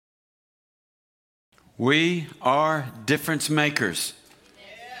We are difference makers.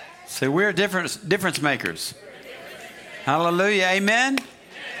 Say, we're difference makers. Hallelujah. Amen.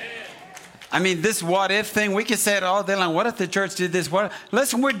 I mean, this what if thing, we can say it all day long. What if the church did this?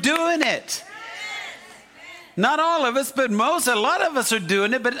 Listen, we're doing it. Not all of us, but a lot of us are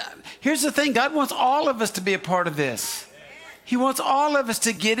doing it. But here's the thing. God wants all of us to be a part of this. He wants all of us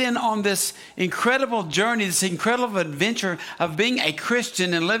to get in on this incredible journey, this incredible adventure of being a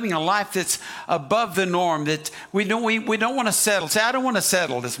Christian and living a life that's above the norm, that we don't want to settle. Say, I don't want to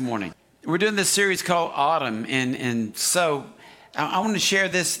settle this morning. We're doing this series called Autumn. And so I want to share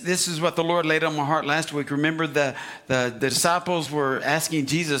this. This is what the Lord laid on my heart last week. Remember the disciples were asking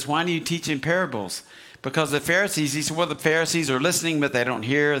Jesus, why do you teach in parables? Because the Pharisees, he said, well, the Pharisees are listening, but they don't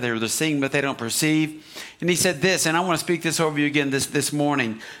hear. They're seeing, but they don't perceive. And he said this, and I want to speak this over you again this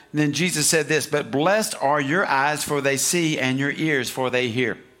morning. And then Jesus said this, but blessed are your eyes, for they see, and your ears, for they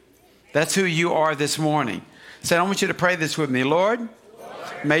hear. That's who you are this morning. So I want you to pray this with me. Lord,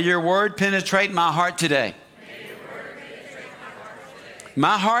 may your word penetrate my heart today.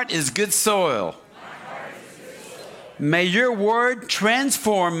 My heart is good soil. May your word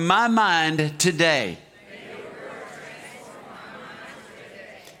transform my mind today.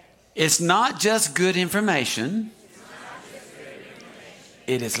 It's not just good information.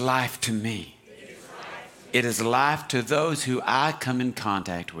 It is life to me. It is life to those who I come in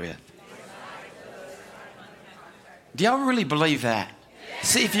contact with. Do y'all really believe that?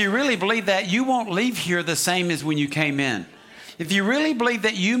 See, if you really believe that, you won't leave here the same as when you came in. If you really believe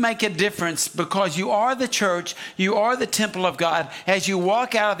that you make a difference because you are the church, you are the temple of God, as you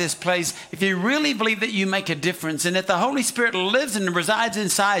walk out of this place, if you really believe that you make a difference and that the Holy Spirit lives and resides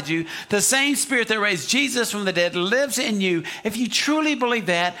inside you, the same Spirit that raised Jesus from the dead lives in you, if you truly believe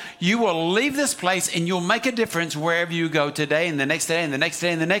that, you will leave this place and you'll make a difference wherever you go today and the next day and the next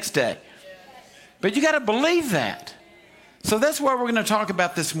day and the next day. But you got to believe that. So that's what we're going to talk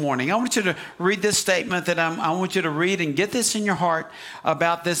about this morning. I want you to read this statement that I want you to read and get this in your heart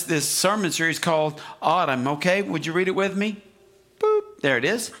about this sermon series called Autumn. Okay, would you read it with me? Boop, there it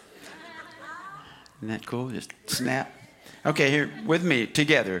is. Isn't that cool? Just snap. Okay, here with me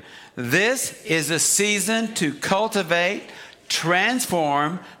together. This is a season to cultivate,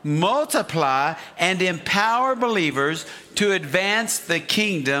 transform, multiply, and empower believers to advance the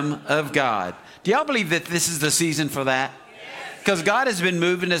kingdom of God. Do y'all believe that this is the season for that? Because God has been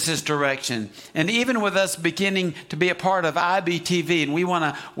moving us this direction. And even with us beginning to be a part of IBTV, and we want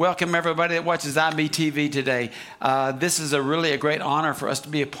to welcome everybody that watches IBTV today. This is a great honor for us to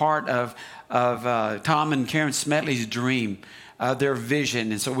be a part of Tom and Karen Smetley's dream, their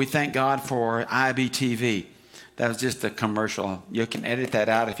vision. And so we thank God for IBTV. That was just a commercial. You can edit that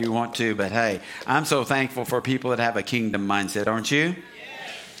out if you want to. But hey, I'm so thankful for people that have a kingdom mindset, aren't you? Yes.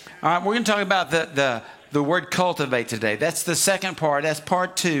 All right, we're going to talk about the word cultivate today. That's the second part. That's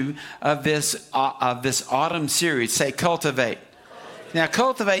part 2 of this autumn series. Say cultivate. Now,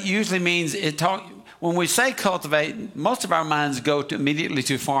 cultivate usually means when we say cultivate, most of our minds go immediately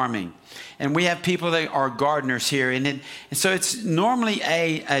to farming. And we have people that are gardeners here. And so it's normally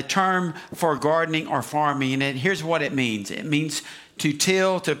a term for gardening or farming. And here's what it means. It means to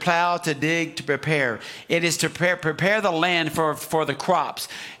till, to plow, to dig, to prepare. It is to prepare the land for the crops.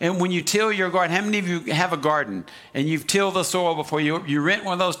 And when you till your garden, how many of you have a garden and you've tilled the soil before? You rent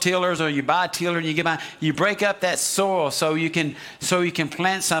one of those tillers or you buy a tiller and you break up that soil so you can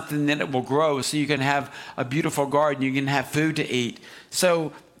plant something that it will grow, so you can have a beautiful garden, you can have food to eat.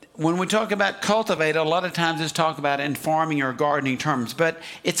 So when we talk about cultivate, a lot of times it's talk about it in farming or gardening terms, but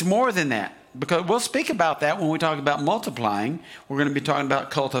it's more than that. Because we'll speak about that when we talk about multiplying. We're going to be talking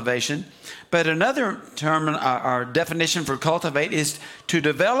about cultivation. But another term, our definition for cultivate, is to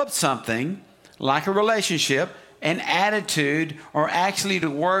develop something like a relationship, an attitude, or actually to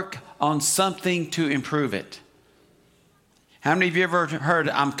work on something to improve it. How many of you ever heard,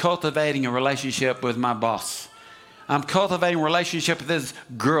 I'm cultivating a relationship with my boss? I'm cultivating a relationship with this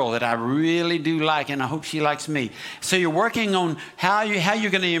girl that I really do like, and I hope she likes me. So you're working on how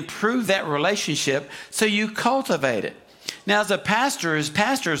you're going to improve that relationship, so you cultivate it. Now, as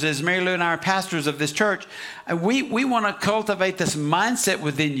pastors, as Mary Lou and I are pastors of this church, we want to cultivate this mindset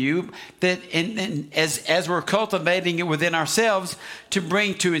within you that, as we're cultivating it within ourselves,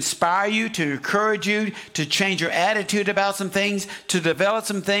 to inspire you, to encourage you, to change your attitude about some things, to develop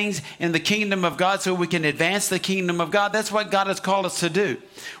some things in the kingdom of God so we can advance the kingdom of God. That's what God has called us to do.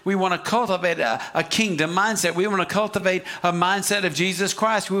 We want to cultivate a kingdom mindset. We want to cultivate a mindset of Jesus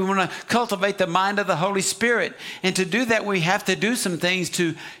Christ. We want to cultivate the mind of the Holy Spirit. And to do that, we have to do some things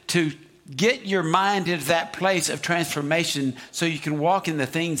to get your mind into that place of transformation so you can walk in the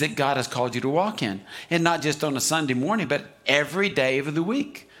things that God has called you to walk in. And not just on a Sunday morning, but every day of the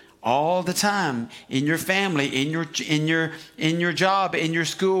week. All the time, in your family, in your job, in your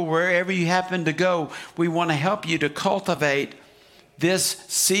school, wherever you happen to go. We want to help you to cultivate this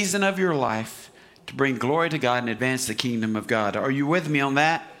season of your life to bring glory to God and advance the kingdom of God. Are you with me on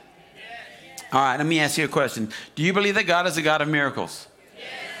that? Yes. All right, let me ask you a question. Do you believe that God is a God of miracles? Yes.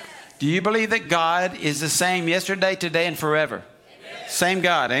 Do you believe that God is the same yesterday, today, and forever? Yes. Same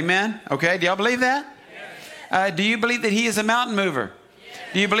God, amen? Okay, do y'all believe that? Yes. Do you believe that He is a mountain mover?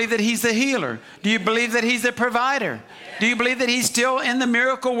 Do you believe that He's the healer? Do you believe that He's the provider? Do you believe that He's still in the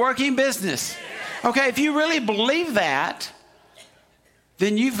miracle working business? Okay, if you really believe that,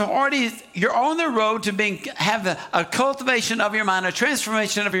 then you're on the road to have a cultivation of your mind, a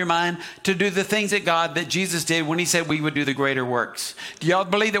transformation of your mind to do the things that Jesus did when He said we would do the greater works. Do y'all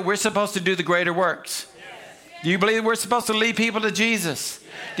believe that we're supposed to do the greater works? Do you believe that we're supposed to lead people to Jesus?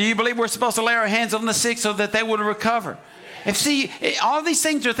 Do you believe we're supposed to lay our hands on the sick so that they will recover? And see, all these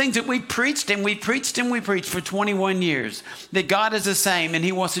things are things that we preached for 21 years. That God is the same and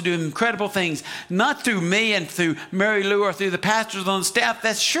He wants to do incredible things. Not through me and through Mary Lou or through the pastors on the staff.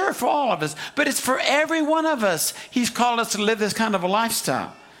 That's sure for all of us. But it's for every one of us. He's called us to live this kind of a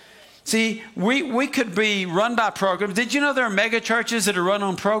lifestyle. See, we could be run by programs. Did you know there are mega churches that are run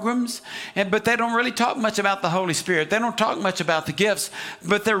on programs? But they don't really talk much about the Holy Spirit. They don't talk much about the gifts.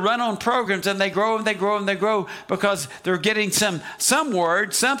 But they're run on programs and they grow and they grow and they grow because they're getting some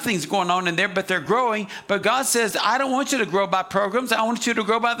word, something's going on in there, but they're growing. But God says, I don't want you to grow by programs. I want you to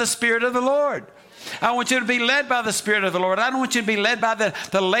grow by the Spirit of the Lord. I want you to be led by the Spirit of the Lord. I don't want you to be led by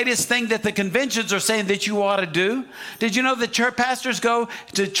the latest thing that the conventions are saying that you ought to do. Did you know that church pastors go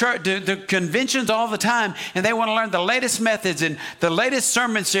to conventions all the time and they want to learn the latest methods and the latest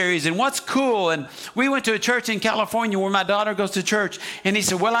sermon series and what's cool? And we went to a church in California where my daughter goes to church, and he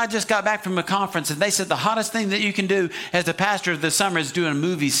said, well, I just got back from a conference, and they said the hottest thing that you can do as a pastor this summer is do a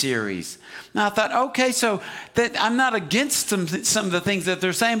movie series. Now I thought, okay, so that I'm not against some of the things that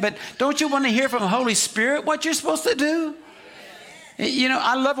they're saying, but don't you want to hear from the Holy Spirit what you're supposed to do? You know,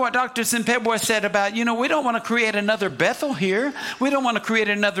 I love what Dr. Simpebwa said about, we don't want to create another Bethel here. We don't want to create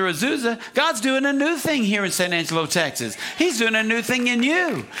another Azusa. God's doing a new thing here in San Angelo, Texas. He's doing a new thing in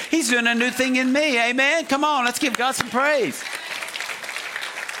you. He's doing a new thing in me. Amen? Come on, let's give God some praise.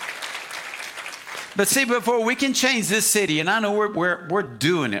 But see, before we can change this city, and I know we're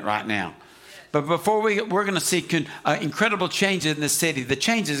doing it right now, but before we're going to see incredible changes in this city, the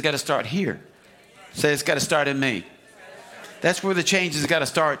change has got to start here. Say, it's got to start in me. That's where the change has got to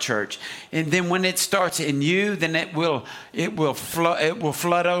start, church. And then when it starts in you, then it will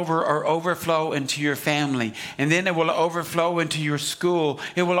flood over or overflow into your family. And then it will overflow into your school.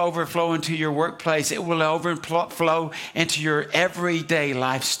 It will overflow into your workplace. It will overflow into your everyday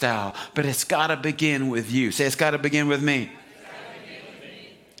lifestyle. But it's got to begin with you. Say, it's got to begin with me.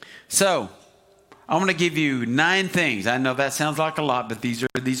 So, I'm going to give you 9 things. I know that sounds like a lot, but these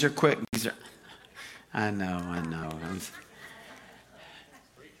are quick. I know.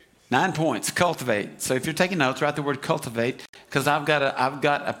 9 points. Cultivate. So if you're taking notes, write the word cultivate, because I've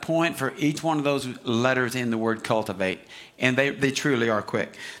got a point for each one of those letters in the word cultivate, and they truly are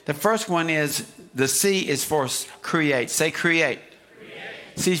quick. The first one is the C is for create. Say create.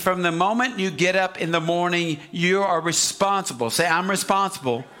 See, from the moment you get up in the morning, you are responsible. Say, I'm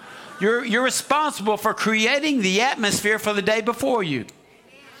responsible. You're responsible for creating the atmosphere for the day before you.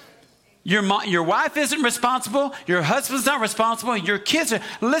 Your wife isn't responsible. Your husband's not responsible. Your kids are.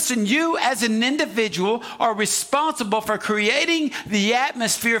 Listen, you as an individual are responsible for creating the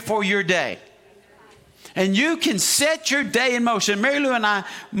atmosphere for your day. And you can set your day in motion. Mary Lou and I,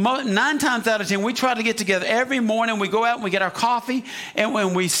 9 times out of 10, we try to get together every morning. We go out and we get our coffee. And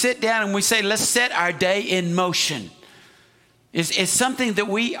when we sit down and we say, let's set our day in motion. It's something that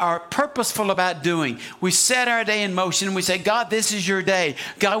we are purposeful about doing. We set our day in motion and we say, God, this is your day.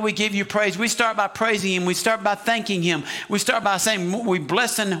 God, we give you praise. We start by praising Him. We start by thanking Him. We start by saying we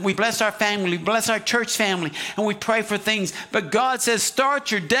bless our family, we bless our church family, and we pray for things. But God says,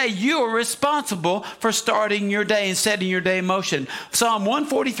 start your day. You are responsible for starting your day and setting your day in motion. Psalm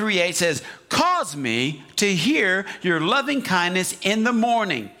 143:8 says, cause me to hear your loving kindness in the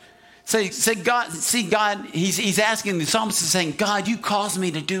morning. Say, God, see, God, he's asking, the psalmist is saying, God, you caused me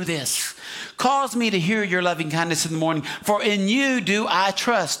to do this. Cause me to hear your loving kindness in the morning, for in you do I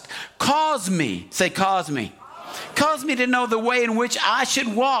trust. Cause me, say, cause me. Cause me to know the way in which I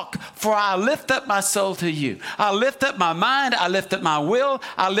should walk, for I lift up my soul to you. I lift up my mind. I lift up my will.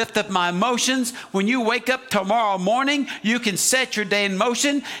 I lift up my emotions. When you wake up tomorrow morning, you can set your day in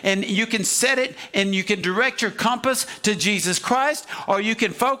motion, and you can set it and you can direct your compass to Jesus Christ, or you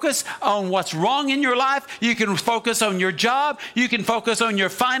can focus on what's wrong in your life. You can focus on your job. You can focus on your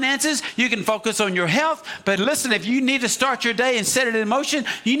finances. You can focus on your health. But listen, if you need to start your day and set it in motion,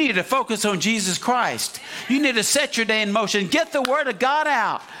 you need to focus on Jesus Christ. You need to set your day in motion. Get the Word of God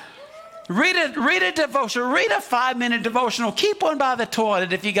out. Read a devotional. Read a 5-minute devotional. Keep one by the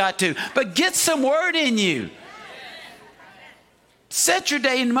toilet if you got to. But get some Word in you. Set your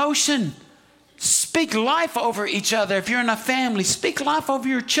day in motion. Speak life over each other. If you're in a family, speak life over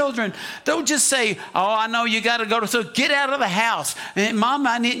your children. Don't just say, oh, I know you got to go to school. Get out of the house. And Mom,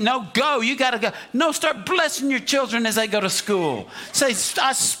 go. You got to go. No, start blessing your children as they go to school. Say,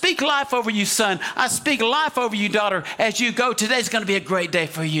 I speak life over you, son. I speak life over you, daughter. As you go, today's going to be a great day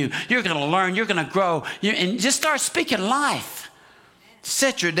for you. You're going to learn. You're going to grow. And just start speaking life.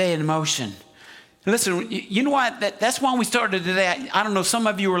 Set your day in motion. Listen, you know what? That's why we started today. I don't know, some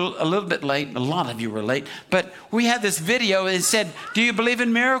of you were a little bit late. A lot of you were late. But we had this video that said, do you believe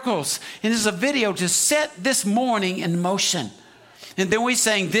in miracles? And it's a video to set this morning in motion. And then we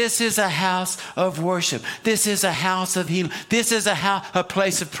sang, this is a house of worship. This is a house of healing. This is a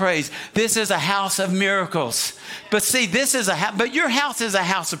place of praise. This is a house of miracles. But see, but your house is a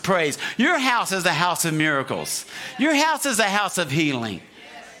house of praise. Your house is a house of miracles. Your house is a house of healing.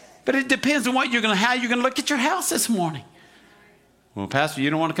 But it depends on how you're going to look at your house this morning. Well, Pastor, you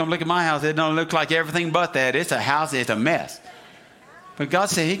don't want to come look at my house. It don't look like everything but that. It's a house. It's a mess. But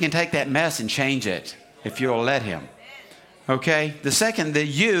God said he can take that mess and change it if you'll let him. Okay? The second, the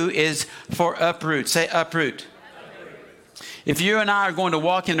U is for uproot. Say uproot. If you and I are going to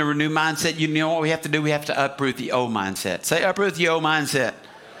walk in a renewed mindset, you know what we have to do? We have to uproot the old mindset. Say uproot the old mindset.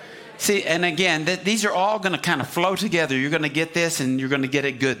 See, and again, these are all going to kind of flow together. You're going to get this and you're going to get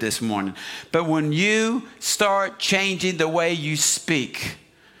it good this morning. But when you start changing the way you speak,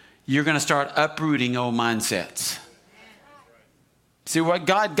 you're going to start uprooting old mindsets. See, what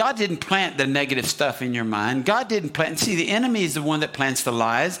God didn't plant the negative stuff in your mind. God didn't plant. See, the enemy is the one that plants the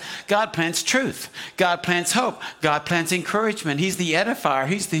lies. God plants truth. God plants hope. God plants encouragement. He's the edifier.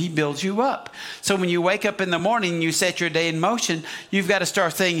 He builds you up. So when you wake up in the morning and you set your day in motion, you've got to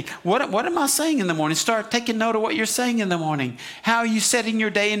start saying, what am I saying in the morning? Start taking note of what you're saying in the morning. How are you setting your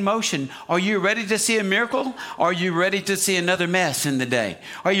day in motion? Are you ready to see a miracle? Or are you ready to see another mess in the day?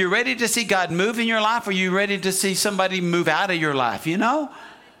 Are you ready to see God move in your life? Or are you ready to see somebody move out of your life? You know?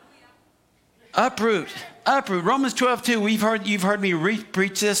 Uproot. Romans 12:2. You've heard me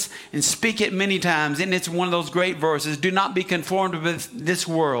preach this and speak it many times, and it's one of those great verses. Do not be conformed with this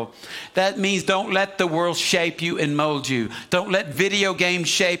world. That means don't let the world shape you and mold you. Don't let video games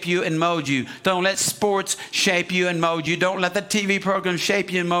shape you and mold you. Don't let sports shape you and mold you. Don't let the TV program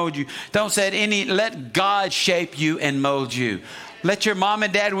shape you and mold you. Let God shape you and mold you. Let your mom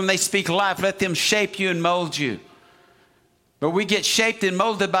and dad, when they speak life, let them shape you and mold you. But we get shaped and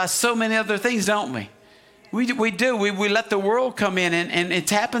molded by so many other things, don't we? We do. We let the world come in, and it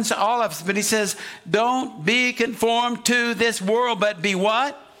happens to all of us. But he says, don't be conformed to this world, but be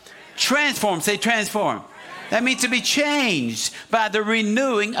what? Transformed. Say transform. That means to be changed by the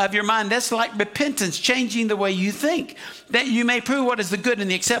renewing of your mind. That's like repentance, changing the way you think, that you may prove what is the good and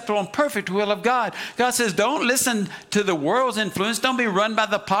the acceptable and perfect will of God. God says, don't listen to the world's influence. Don't be run by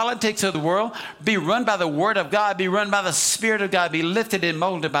the politics of the world. Be run by the Word of God. Be run by the Spirit of God. Be lifted and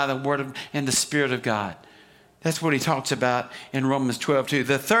molded by the Word and the Spirit of God. That's what he talks about in Romans 12:2.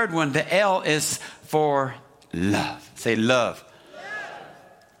 The third one, the L, is for love. Say love.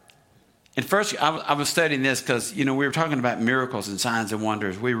 And first, I was studying this because, we were talking about miracles and signs and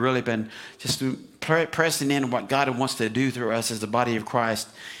wonders. We've really been just pressing in on what God wants to do through us as the body of Christ.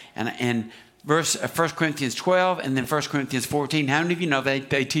 And 1 Corinthians 12 and then 1 Corinthians 14, how many of you know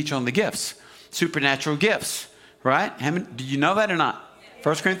they teach on the gifts, supernatural gifts, right? Do you know that or not?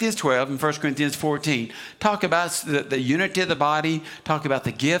 1 Corinthians 12 and 1 Corinthians 14 talk about the unity of the body, talk about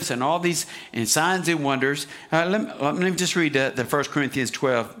the gifts and all these and signs and wonders. Let me just read the 1 Corinthians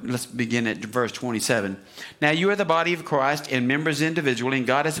 12. Let's begin at verse 27. Now you are the body of Christ and members individually, and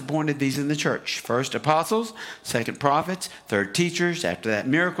God has appointed these in the church. First apostles, second prophets, third teachers, after that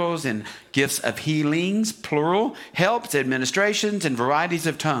miracles and gifts of healings, plural, helps, administrations, and varieties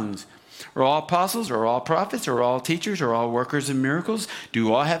of tongues. Are all apostles? Are all prophets? Are all teachers? Are all workers of miracles?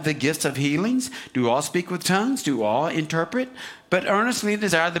 Do all have the gifts of healings? Do all speak with tongues? Do all interpret? But earnestly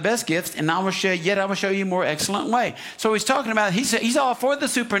desire the best gifts, and I will show you a more excellent way. So he's talking about, he's all for the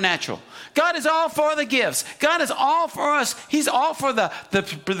supernatural. God is all for the gifts. God is all for us. He's all for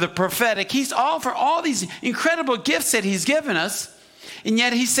the prophetic. He's all for all these incredible gifts that he's given us. And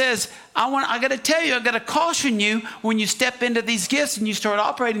yet he says, I got to tell you, I got to caution you, when you step into these gifts and you start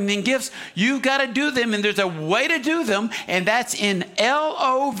operating in gifts, you've got to do them. And there's a way to do them. And that's in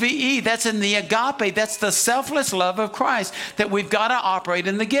LOVE. That's in the agape. That's the selfless love of Christ, that we've got to operate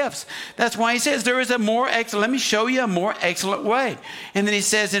in the gifts. That's why he says there is a more excellent, let me show you a more excellent way. And then he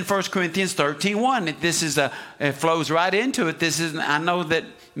says in 1 Corinthians 13:1, it flows right into it. I know that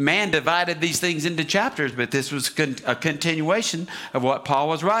man divided these things into chapters, but this was a continuation of what Paul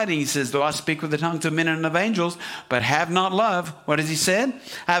was writing. He says, though I speak with the tongues of men and of angels, but have not love, what has he said?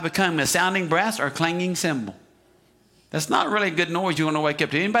 I have become a sounding brass or clanging cymbal. That's not really a good noise you want to wake up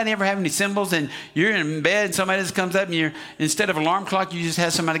to. Anybody ever have any cymbals and you're in bed and somebody just comes up and instead of alarm clock, you just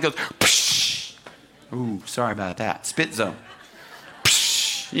have somebody go, psh. Ooh, sorry about that. Spit zone.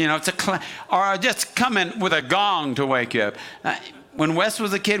 Psh. It's or just coming with a gong to wake you up. When Wes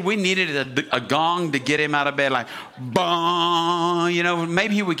was a kid, we needed a gong to get him out of bed, like, bong,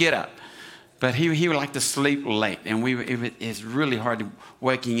 maybe he would get up. But he would like to sleep late, and it's really hard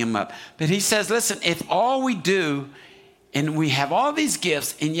waking him up. But he says, listen, if all we do, and we have all these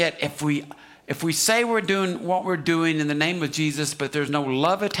gifts, and yet if we say we're doing what we're doing in the name of Jesus, but there's no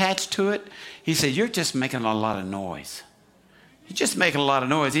love attached to it, he said, you're just making a lot of noise. You're just making a lot of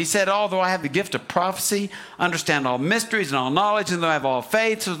noise. He said, although I have the gift of prophecy, understand all mysteries and all knowledge, and though I have all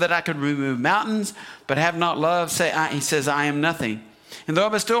faith so that I could remove mountains, but have not love, he says, I am nothing. And though I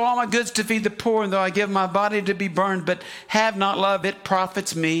bestow all my goods to feed the poor, and though I give my body to be burned, but have not love, it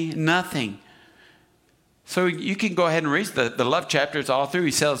profits me nothing. So you can go ahead and read the love chapters all through.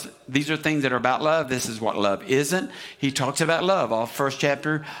 He says these are things that are about love. This is what love isn't. He talks about love all first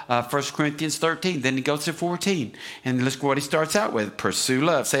chapter, 1 Corinthians 13. Then he goes to 14. And look what he starts out with. Pursue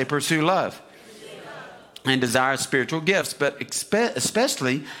love. Say pursue love. And desire spiritual gifts, but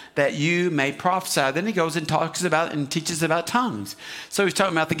especially that you may prophesy. Then he goes and talks about and teaches about tongues. So he's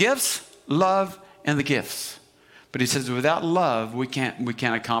talking about the gifts, love, and the gifts. But he says without love, we can't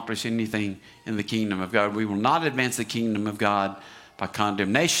accomplish anything in the kingdom of God. We will not advance the kingdom of God by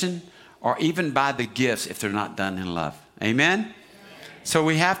condemnation or even by the gifts if they're not done in love. Amen? So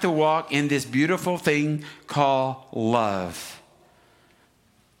we have to walk in this beautiful thing called love.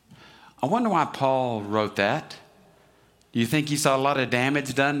 I wonder why Paul wrote that. Do you think he saw a lot of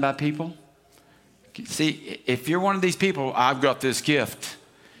damage done by people? See, if you're one of these people, I've got this gift,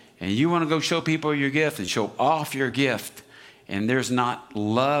 and you want to go show people your gift and show off your gift, and there's not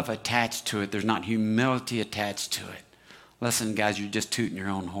love attached to it, there's not humility attached to it. Listen, guys, you're just tooting your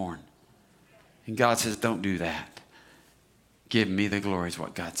own horn. And God says, don't do that. Give me the glory is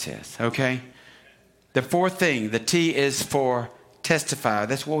what God says, okay? The fourth thing, the T is for testify.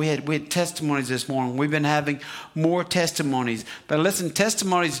 That's what we had testimonies this morning. We've been having more testimonies. But listen,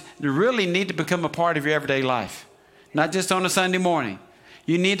 testimonies really need to become a part of your everyday life, not just on a Sunday morning.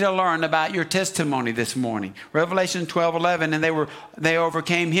 You need to learn about your testimony this morning. Revelation 12:11, and they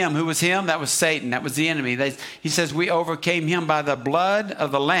overcame him. Who was him? That was Satan. That was the enemy. He says, we overcame him by the blood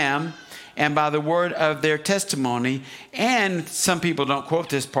of the Lamb and by the word of their testimony. And some people don't quote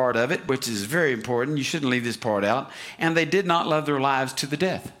this part of it, which is very important. You shouldn't leave this part out. And they did not love their lives to the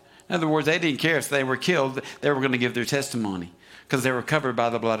death. In other words, they didn't care if they were killed. They were going to give their testimony because they were covered by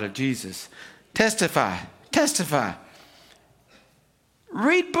the blood of Jesus. Testify. Testify.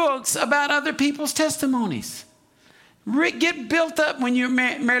 Read books about other people's testimonies. Get built up. When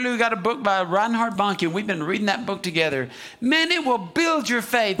Mary Lou got a book by Reinhard Bonnke, and we've been reading that book together. Man, it will build your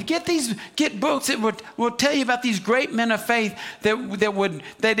faith. Get books that will tell you about these great men of faith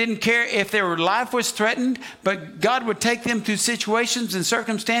they didn't care if their life was threatened, but God would take them through situations and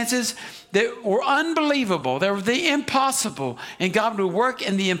circumstances that were unbelievable. They were the impossible, and God would work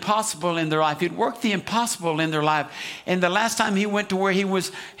in the impossible in their life. He'd work the impossible in their life. And the last time he went to where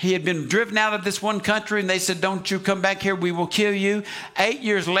he had been driven out of this one country, and they said, don't you come back here, we will kill you. 8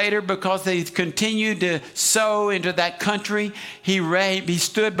 years later, because they continued to sow into that country, he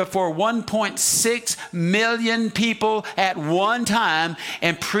stood before 1.6 million people at one time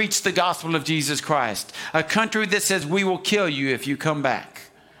and preached the gospel of Jesus Christ. A country that says, we will kill you if you come back.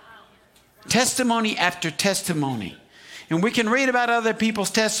 Testimony after testimony. And we can read about other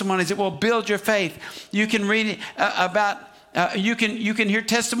people's testimonies. It will build your faith. You can read you can hear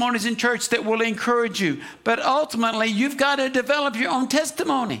testimonies in church that will encourage you. But ultimately, you've got to develop your own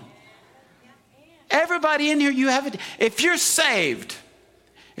testimony. Everybody in here, you have it. If you're saved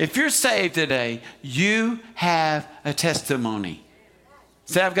today, you have a testimony.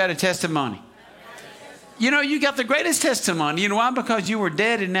 Say, I've got a testimony. You know, you got the greatest testimony. You know why? Because you were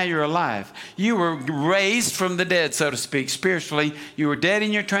dead and now you're alive. You were raised from the dead, so to speak, spiritually. You were dead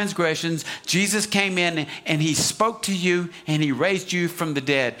in your transgressions. Jesus came in and he spoke to you and he raised you from the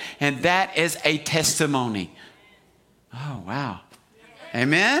dead. And that is a testimony. Oh, wow.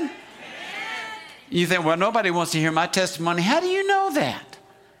 Amen? You think, well, nobody wants to hear my testimony. How do you know that?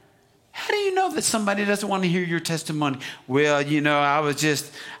 How do you know that somebody doesn't want to hear your testimony? Well, you know, I was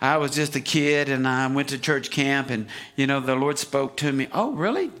just a kid and I went to church camp and, you know, the Lord spoke to me. Oh,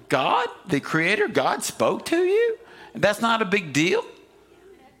 really? God, the Creator, God spoke to you? That's not a big deal?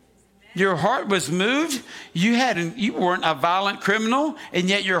 Your heart was moved. You weren't a violent criminal, and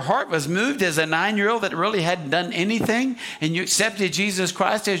yet your heart was moved as a 9-year-old that really hadn't done anything, and you accepted Jesus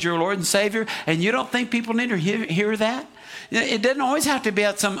Christ as your Lord and Savior, and you don't think people need to hear that? It doesn't always have to be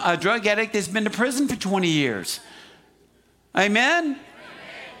about some drug addict that's been to prison for 20 years. Amen?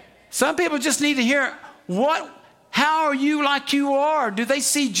 Some people just need to hear, how are you like you are? Do they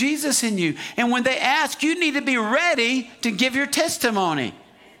see Jesus in you? And when they ask, you need to be ready to give your testimony.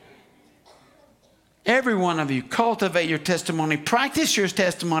 Every one of you, cultivate your testimony. Practice your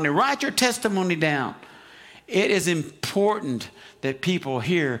testimony. Write your testimony down. It is important that people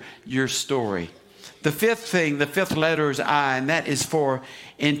hear your story. The fifth letter is I, and that is for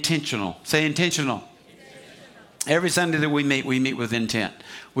intentional. Say intentional. Every Sunday that we meet with intent.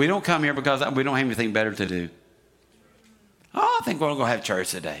 We don't come here because we don't have anything better to do. Oh, I think we're going to go have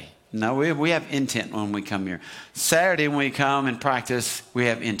church today. No, we have intent when we come here. Saturday when we come and practice, we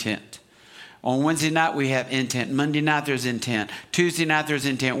have intent. On Wednesday night, we have intent. Monday night, there's intent. Tuesday night, there's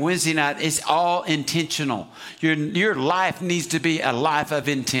intent. Wednesday night, it's all intentional. Your life needs to be a life of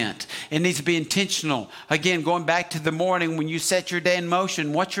intent. It needs to be intentional. Again, going back to the morning when you set your day in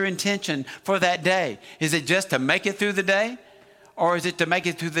motion, what's your intention for that day? Is it just to make it through the day? Or is it to make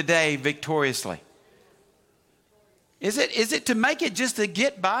it through the day victoriously? Is it to make it just to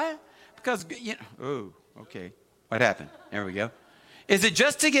get by? Because, okay. What happened? There we go. Is it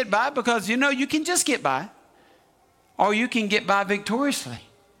just to get by? Because, you know, you can just get by. Or you can get by victoriously.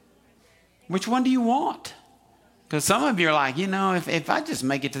 Which one do you want? Because some of you are like, you know, if I just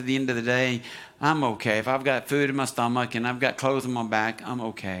make it to the end of the day, I'm okay. If I've got food in my stomach and I've got clothes on my back, I'm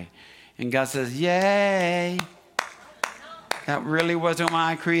okay. And God says, yay. That really wasn't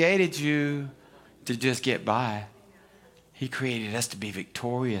why I created you, to just get by. He created us to be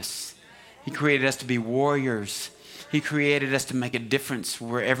victorious. He created us to be warriors. He created us to make a difference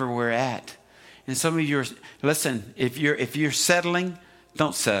wherever we're at. And some of you listen, if you're settling,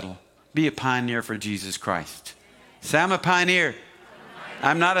 don't settle. Be a pioneer for Jesus Christ. Say, I'm a pioneer.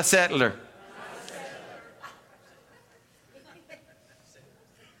 I'm not a settler.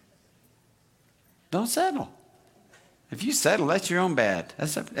 Don't settle. If you settle, that's your own bad.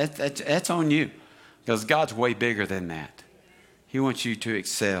 That's on you. Because God's way bigger than that. He wants you to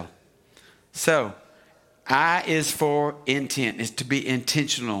excel. So, I is for intent. It's to be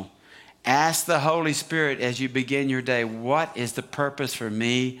intentional. Ask the Holy Spirit as you begin your day, what is the purpose for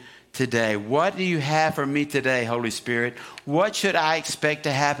me today? What do you have for me today, Holy Spirit? What should I expect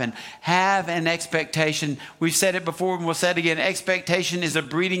to happen? Have an expectation. We've said it before and we'll say it again. Expectation is a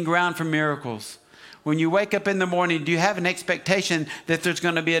breeding ground for miracles. When you wake up in the morning, do you have an expectation that there's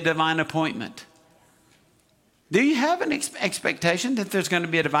going to be a divine appointment? Do you have an expectation that there's going to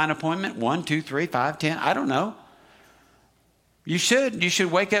be a divine appointment? 1, 2, 3, 5, 10, I don't know. You should. You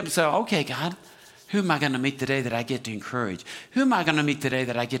should wake up and say, okay, God, who am I going to meet today that I get to encourage? Who am I going to meet today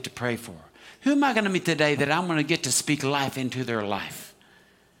that I get to pray for? Who am I going to meet today that I'm going to get to speak life into their life?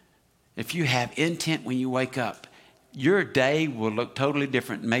 If you have intent when you wake up, your day will look totally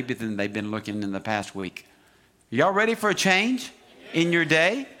different maybe than they've been looking in the past week. Y'all ready for a change in your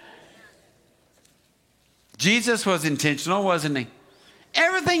day? Jesus was intentional, wasn't he?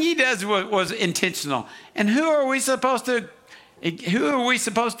 Everything he does was intentional. And who are we supposed to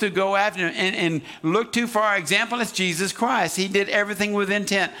go after and look to for our example? It's Jesus Christ. He did everything with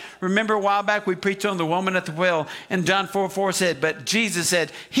intent. Remember a while back we preached on the woman at the well, and John 4:4 said, but Jesus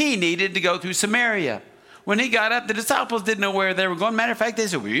said he needed to go through Samaria. When he got up, the disciples didn't know where they were going. Matter of fact, they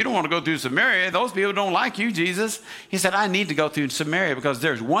said, well, you don't want to go through Samaria. Those people don't like you, Jesus. He said, I need to go through Samaria because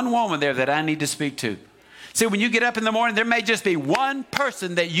there's one woman there that I need to speak to. See, when you get up in the morning, there may just be one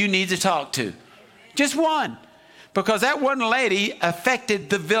person that you need to talk to. Just one. Because that one lady affected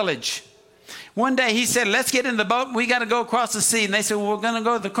the village. One day he said, let's get in the boat. We got to go across the sea. And they said, well, we're going to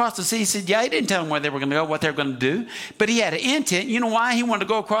go across the sea. He said, yeah, he didn't tell them where they were going to go, what they were going to do. But he had an intent. You know why he wanted to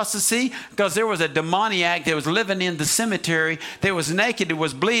go across the sea? Because there was a demoniac that was living in the cemetery that was naked, that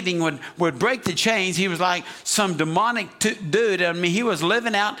was bleeding, would break the chains. He was like some demonic dude. I mean, he was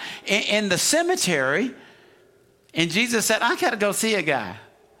living out in the cemetery. And Jesus said, I got to go see a guy.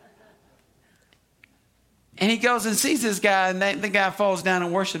 And he goes and sees this guy, and the guy falls down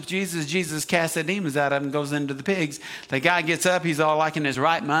and worships Jesus. Jesus casts the demons out of him and goes into the pigs. The guy gets up. He's all like in his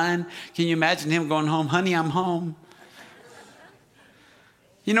right mind. Can you imagine him going home? Honey, I'm home.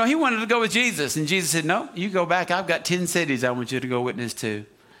 You know, he wanted to go with Jesus. And Jesus said, no, you go back. I've got 10 cities I want you to go witness to.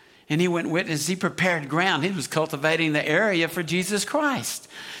 And he went and witnessed. He prepared ground. He was cultivating the area for Jesus Christ.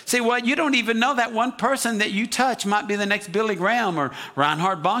 See, well, you don't even know that one person that you touch might be the next Billy Graham or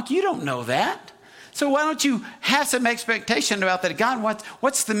Reinhard Bonk. You don't know that. So why don't you have some expectation about that? God,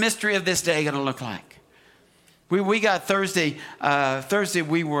 what's the mystery of this day going to look like? We got Thursday. Thursday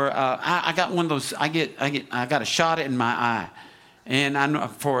we were. I got one of those. I got a shot in my eye, and I know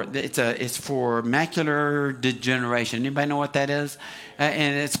it's for macular degeneration. Anybody know what that is?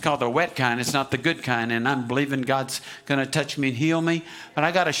 And it's called the wet kind. It's not the good kind. And I'm believing God's going to touch me and heal me. But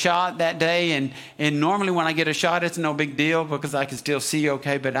I got a shot that day. And normally when I get a shot, it's no big deal because I can still see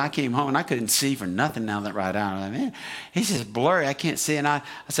okay. But I came home and I couldn't see for nothing now that right out. I'm like, man, it's just blurry. I can't see. And I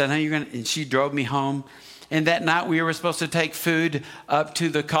said, honey, you're going to. And she drove me home. And that night we were supposed to take food up to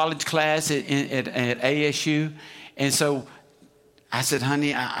the college class at ASU. And so I said,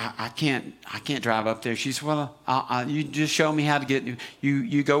 honey, I can't drive up there. She said, well, you just show me how to get,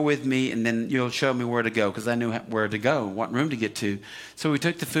 you go with me and then you'll show me where to go because I knew where to go, what room to get to. So we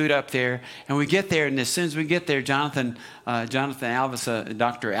took the food up there and we get there. And as soon as we get there, Jonathan Alvis,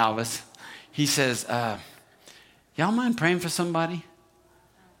 Dr. Alvis, he says, y'all mind praying for somebody?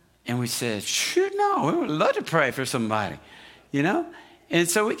 And we said, sure, no, we would love to pray for somebody, you know? And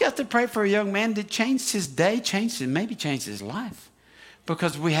so we got to pray for a young man that changed his day, maybe changed his life.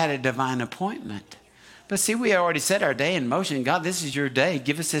 Because we had a divine appointment. But see, we already set our day in motion. God, this is your day.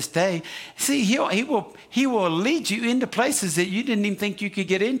 Give us this day. See, he will lead you into places that you didn't even think you could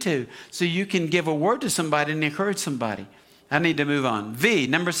get into. So you can give a word to somebody and encourage somebody. I need to move on. V,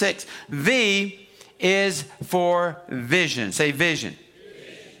 number 6. V is for vision. Say vision.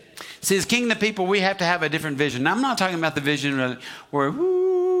 See, as kingdom people, we have to have a different vision. Now, I'm not talking about the vision where,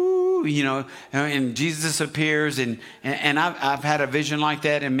 you know, and Jesus appears, and I've had a vision like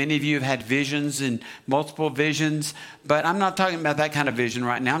that, and many of you have had visions and multiple visions, but I'm not talking about that kind of vision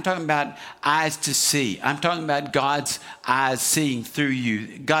right now. I'm talking about eyes to see. I'm talking about God's eyes seeing through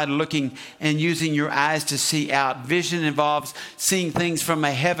you, God looking and using your eyes to see out. Vision involves seeing things from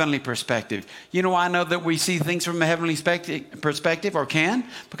a heavenly perspective. You know why I know that we see things from a heavenly perspective, or can?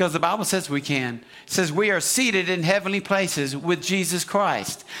 Because the Bible says we can. It says we are seated in heavenly places with Jesus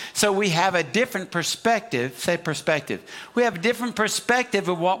Christ. So we have a different perspective. Say perspective. We have a different perspective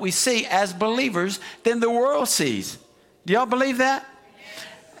of what we see as believers than the world sees. Do y'all believe that?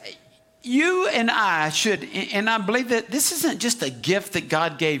 You and I should, and I believe that this isn't just a gift that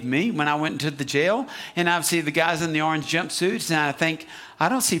God gave me when I went into the jail and I see the guys in the orange jumpsuits and I think, I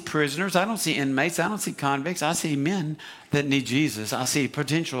don't see prisoners, I don't see inmates, I don't see convicts, I see men that need Jesus. I see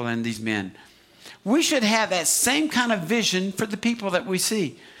potential in these men. We should have that same kind of vision for the people that we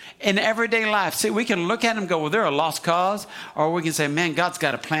see in everyday life. See, we can look at them and go, well, they're a lost cause, or we can say, man, God's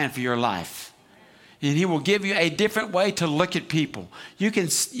got a plan for your life. And he will give you a different way to look at people. You can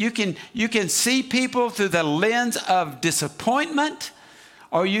see people through the lens of disappointment,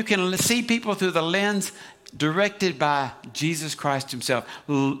 or you can see people through the lens directed by Jesus Christ himself,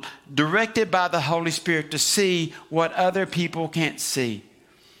 directed by the Holy Spirit to see what other people can't see.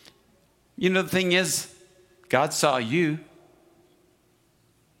 You know, the thing is, God saw you.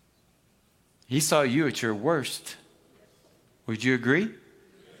 He saw you at your worst. Would you agree?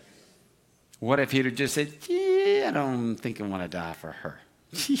 What if he'd have just said, yeah, I don't think I want to die for her.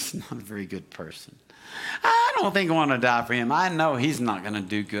 She's not a very good person. I don't think I want to die for him. I know he's not going to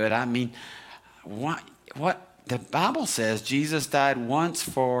do good. I mean, what the Bible says, Jesus died once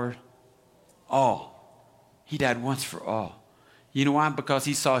for all. He died once for all. You know why? Because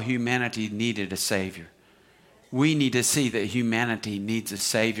he saw humanity needed a Savior. We need to see that humanity needs a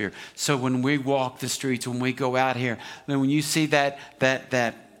Savior. So when we walk the streets, when we go out here, then when you see that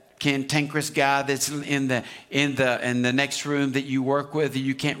cantankerous guy that's in the next room that you work with that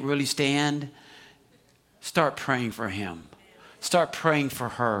you can't really stand, start praying for him. Start praying for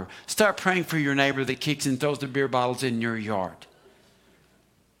her. Start praying for your neighbor that kicks and throws the beer bottles in your yard,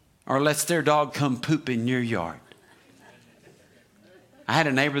 or lets their dog come poop in your yard. I had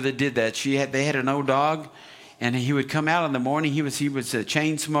a neighbor that did that. They had an old dog, and he would come out in the morning. He was a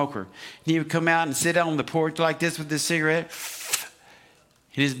chain smoker. And he would come out and sit on the porch like this with his cigarette.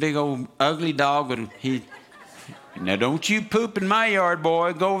 And his big old ugly dog would, now don't you poop in my yard,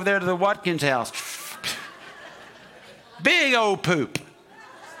 boy. Go over there to the Watkins house. Big old poop.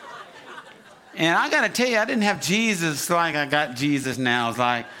 And I got to tell you, I didn't have Jesus like I got Jesus now. It's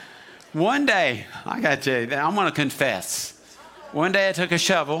like, one day, I got to tell you, I'm going to confess. One day I took a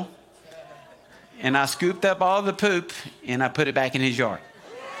shovel and I scooped up all the poop and I put it back in his yard.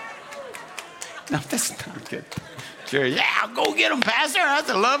 No, that's not good. Sure, yeah, go get him, Pastor. That's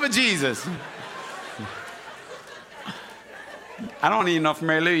the love of Jesus. I don't even know if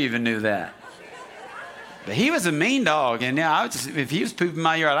Mary Lou even knew that. But he was a mean dog, and if he was pooping in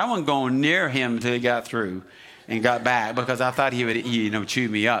my yard, I wasn't going near him until he got through and got back because I thought he would, chew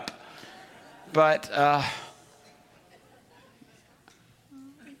me up. But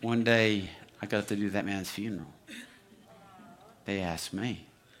one day I got to do that man's funeral. They asked me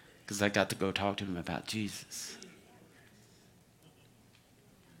because I got to go talk to him about Jesus.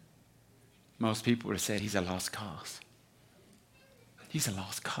 Most people would have said he's a lost cause. He's a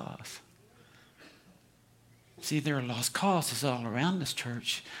lost cause. See, there are lost causes all around this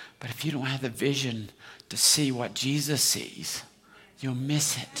church, but if you don't have the vision to see what Jesus sees, you'll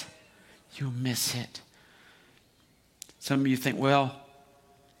miss it. You'll miss it. Some of you think, well,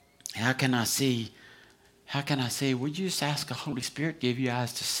 how can I see? Well, you just ask the Holy Spirit give you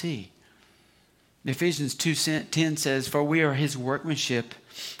eyes to see. Ephesians 2:10 says, for we are his workmanship,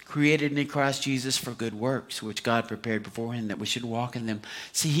 created in Christ Jesus for good works, which God prepared beforehand that we should walk in them.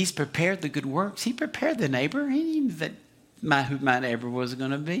 See, he's prepared the good works. He prepared the neighbor. He knew who my neighbor was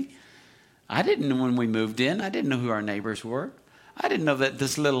going to be. I didn't know when we moved in. I didn't know who our neighbors were. I didn't know that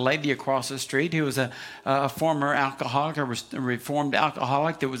this little lady across the street who was a former alcoholic, or a reformed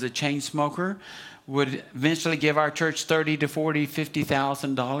alcoholic that was a chain smoker, would eventually give our church $30,000 to $40,000,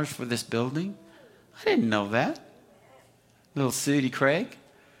 $50,000 for this building. I didn't know that. Little Sudie Craig.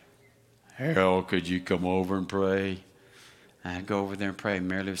 Harold, could you come over and pray? I'd go over there and pray.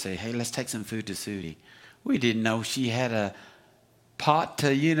 Mary Lou would say, hey, let's take some food to Sudie. We didn't know she had a pot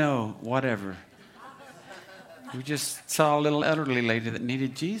to, whatever. We just saw a little elderly lady that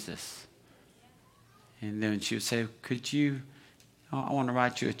needed Jesus. And then she would say, I want to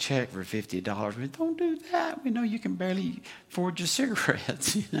write you a check for $50. We don't do that. We know you can barely afford your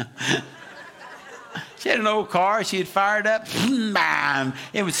cigarettes, She had an old car. She had fired up. Bam!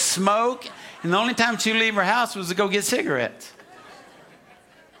 It was smoke. And the only time she'd leave her house was to go get cigarettes.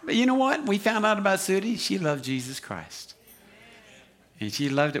 But you know what? We found out about Sudie. She loved Jesus Christ. And she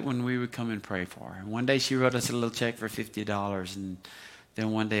loved it when we would come and pray for her. And one day she wrote us a little check for $50. And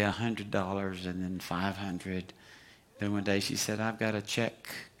then one day $100. And then $500. Then one day she said, I've got a check.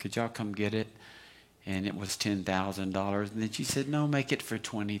 Could y'all come get it? And it was $10,000. And then she said, no, make it for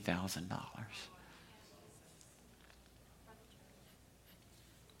 $20,000.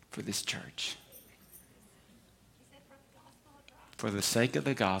 For this church. For the sake of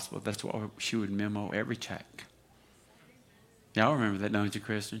the gospel, that's what she would memo every check. Y'all remember that, don't you,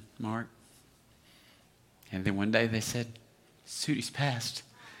 Kristen, Mark? And then one day they said, Sudie's passed.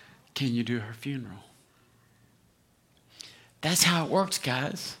 Can you do her funeral? That's how it works,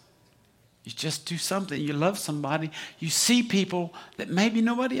 guys. You just do something. You love somebody. You see people that maybe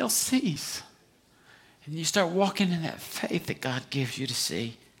nobody else sees. And you start walking in that faith that God gives you to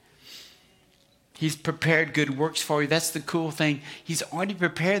see. He's prepared good works for you. That's the cool thing. He's already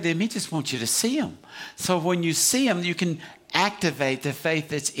prepared them. He just wants you to see them. So when you see them, you can activate the faith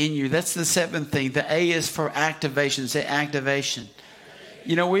that's in you. That's the seventh thing. The A is for activation. Say activation.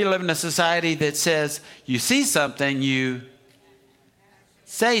 We live in a society that says you see something, you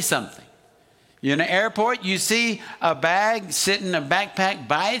say something. You're in an airport, you see a bag sitting, a backpack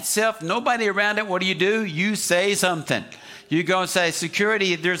by itself, nobody around it. What do? You say something. You go and say,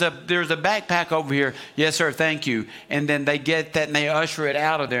 security, there's a backpack over here. Yes, sir, thank you. And then they get that and they usher it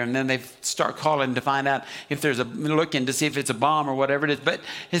out of there. And then they start calling to find out if looking to see if it's a bomb or whatever it is. But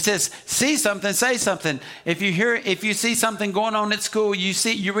it says, see something, say something. If you see something going on at school,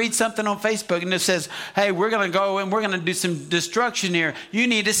 you read something on Facebook and it says, hey, we're going to go and we're going to do some destruction here. You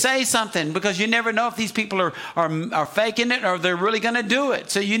need to say something because you never know if these people are faking it or they're really going to do it.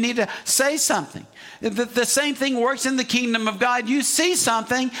 So you need to say something. The same thing works in the kingdom of God. You see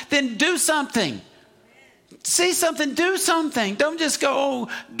something, then do something. See something, do something. Don't just go, oh,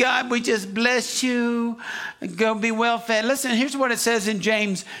 God, we just bless you. Go be well fed. Listen, here's what it says in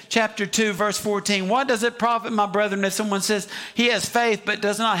James chapter 2, verse 14. What does it profit, my brethren, if someone says he has faith but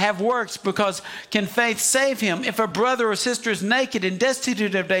does not have works? Because can faith save him? If a brother or sister is naked and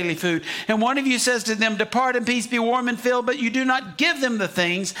destitute of daily food, and one of you says to them, depart in peace, be warm and filled, but you do not give them the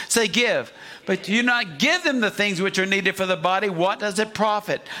things, say give. But you do not give them the things which are needed for the body, what does it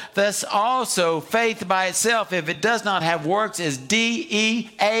profit? Thus also faith by itself, if it does not have works, is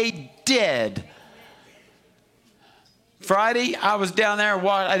D-E-A, dead. Friday, I was down there.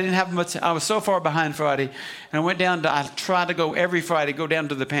 I didn't have much. I was so far behind Friday. And I went down I try to go every Friday, go down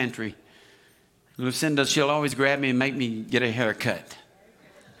to the pantry. Lucinda, she'll always grab me and make me get a haircut.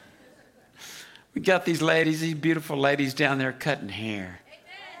 We got these ladies, these beautiful ladies down there cutting hair.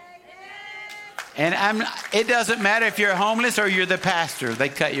 And it doesn't matter if you're homeless or you're the pastor. They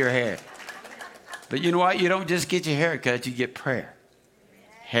cut your hair. But you know what? You don't just get your hair cut. You get prayer.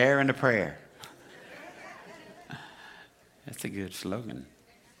 Hair and a prayer. That's a good slogan.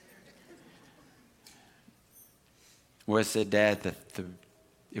 Wes said, Dad,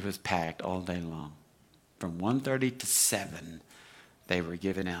 it was packed all day long. From 1:30 to 7, they were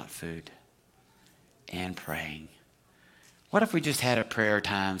giving out food and praying. What if we just had a prayer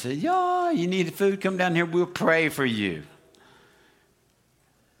time? Said, yeah, you need food? Come down here. We'll pray for you.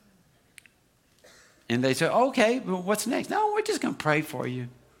 And they said, okay, well, what's next? No, we're just going to pray for you.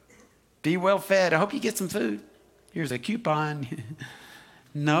 Be well fed. I hope you get some food. Here's a coupon.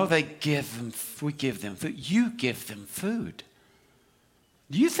 No, we give them food. You give them food.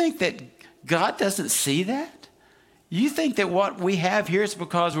 Do you think that God doesn't see that? You think that what we have here is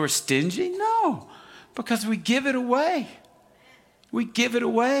because we're stingy? No, because we give it away. We give it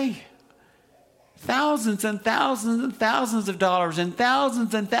away. Thousands and thousands and thousands of dollars and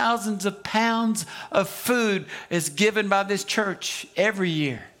thousands of pounds of food is given by this church every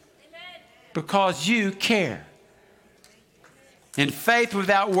year. Amen. Because you care. And faith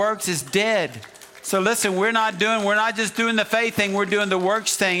without works is dead. So listen, we're not just doing the faith thing, we're doing the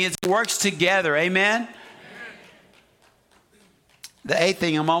works thing. It works together. Amen? The 8th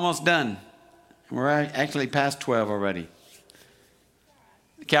thing, I'm almost done. We're actually past 12 already.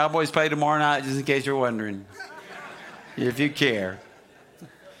 The Cowboys play tomorrow night, just in case you're wondering. If you care.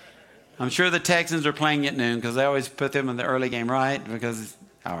 I'm sure the Texans are playing at noon because they always put them in the early game, right?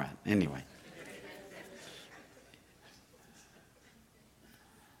 All right, anyway.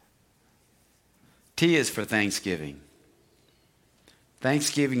 T is for Thanksgiving.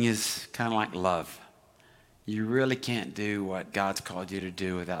 Thanksgiving is kind of like love. You really can't do what God's called you to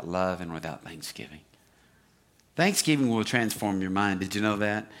do without love and without thanksgiving. Thanksgiving will transform your mind. Did you know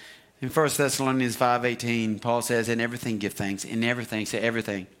that? In 1 Thessalonians 5:18, Paul says, in everything give thanks. In everything, say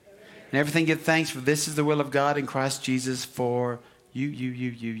everything. In everything give thanks, for this is the will of God in Christ Jesus for you,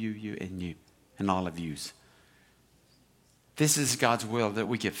 and you, and all of yous. This is God's will, that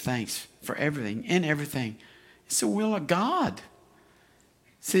we give thanks for everything, in everything. It's the will of God.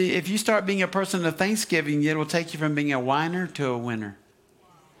 See, if you start being a person of thanksgiving, it will take you from being a whiner to a winner.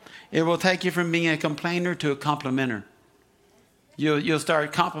 It will take you from being a complainer to a complimenter. You'll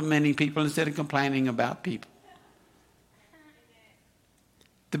start complimenting people instead of complaining about people.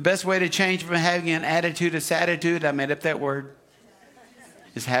 The best way to change from having an attitude of sattitude, I made up that word,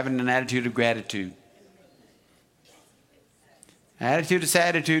 is having an attitude of gratitude. Attitude of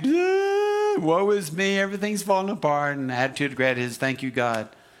sattitude, woe is me, everything's falling apart. And attitude of gratitude is, thank you, God,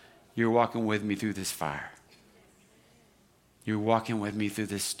 you're walking with me through this fire. You're walking with me through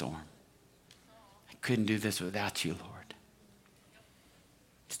this storm. I couldn't do this without you, Lord.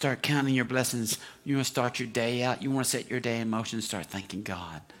 Start counting your blessings. You want to start your day out. You want to set your day in motion. Start thanking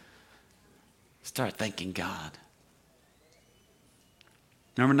God. Start thanking God.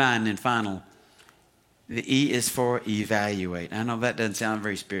 Number 9 and final. The E is for evaluate. I know that doesn't sound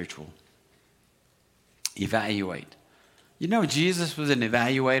very spiritual. Evaluate. You know, Jesus was an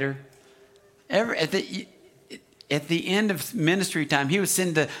evaluator. At the end of ministry time, he would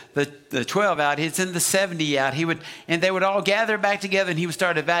send the 12 out. He'd send the 70 out. And they would all gather back together, and he would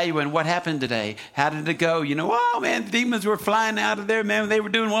start evaluating what happened today. How did it go? You know, oh man, the demons were flying out of there, man. They were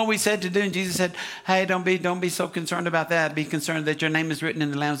doing what we said to do. And Jesus said, hey, don't be so concerned about that. Be concerned that your name is written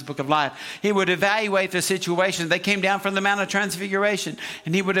in the Lamb's Book of Life. He would evaluate the situation. They came down from the Mount of Transfiguration,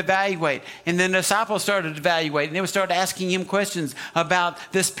 and he would evaluate. And then the disciples started evaluating. They would start asking him questions about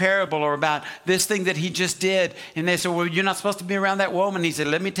this parable or about this thing that he just did. And they said, well, you're not supposed to be around that woman. He said,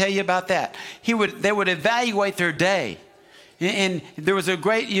 let me tell you about that. They would evaluate their day. And there was a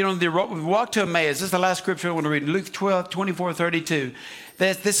great, they walked to Emmaus. This is the last scripture I want to read. Luke 12, 24, 32.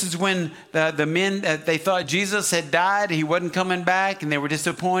 This is when the men, they thought Jesus had died. He wasn't coming back, and they were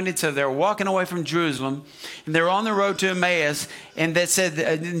disappointed. So they were walking away from Jerusalem, and they were on the road to Emmaus. And that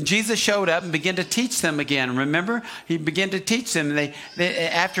said, Jesus showed up and began to teach them again. Remember, he began to teach them.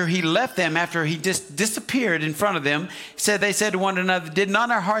 After he left them, after he just disappeared in front of them, they said to one another, "Did not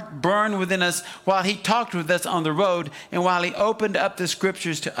our heart burn within us while he talked with us on the road, and while he opened up the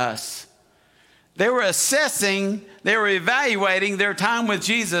scriptures to us?" They were assessing, they were evaluating their time with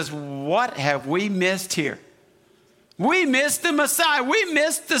Jesus. What have we missed here? We missed the Messiah. We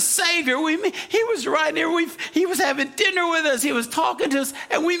missed the Savior. He was right here. He was having dinner with us. He was talking to us,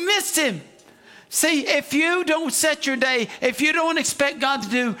 and we missed him. See, if you don't set your day, if you don't expect God to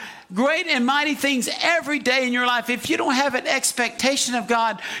do great and mighty things every day in your life, if you don't have an expectation of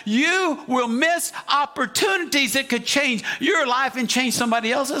God, you will miss opportunities that could change your life and change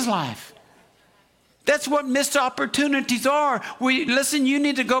somebody else's life. That's what missed opportunities are. Listen, you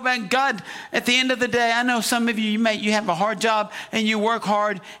need to go back. God, at the end of the day, I know some of you have a hard job and you work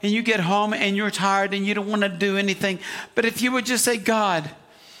hard and you get home and you're tired and you don't want to do anything. But if you would just say, "God,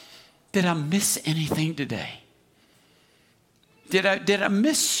 did I miss anything today? Did I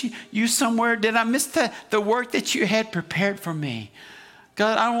miss you somewhere? Did I miss the work that you had prepared for me?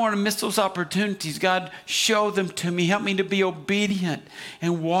 God, I don't want to miss those opportunities. God, show them to me. Help me to be obedient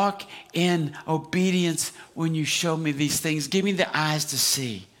and walk in obedience when you show me these things. Give me the eyes to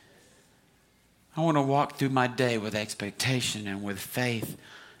see. I want to walk through my day with expectation and with faith,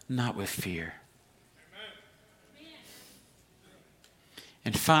 not with fear." Amen.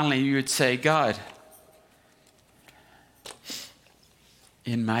 And finally, you would say, "God,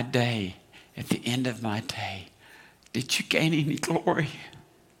 in my day, at the end of my day, did you gain any glory?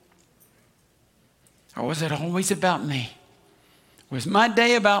 Or was it always about me? Was my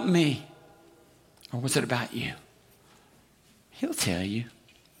day about me? Or was it about you?" He'll tell you.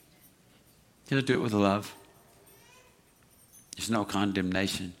 He'll do it with love. There's no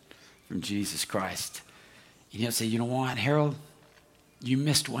condemnation from Jesus Christ. And he'll say, "You know what, Harold? You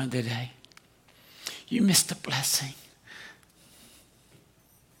missed one today. You missed a blessing.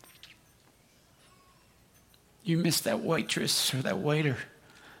 You missed that waitress or that waiter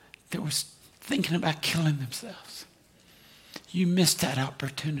that was thinking about killing themselves. You missed that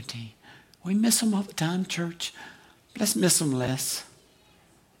opportunity." We miss them all the time, church. Let's miss them less.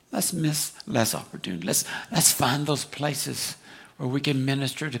 Let's miss less opportunity. Let's find those places where we can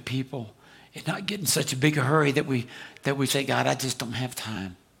minister to people and not get in such a big hurry that we say, "God, I just don't have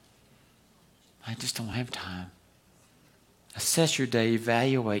time. I just don't have time." Assess your day.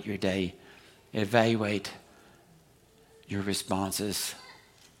 Evaluate your day. Evaluate your responses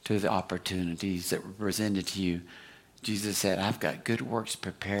to the opportunities that were presented to you. Jesus said, "I've got good works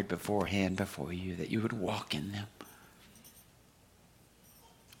prepared beforehand before you, that you would walk in them."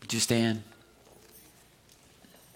 Would you stand?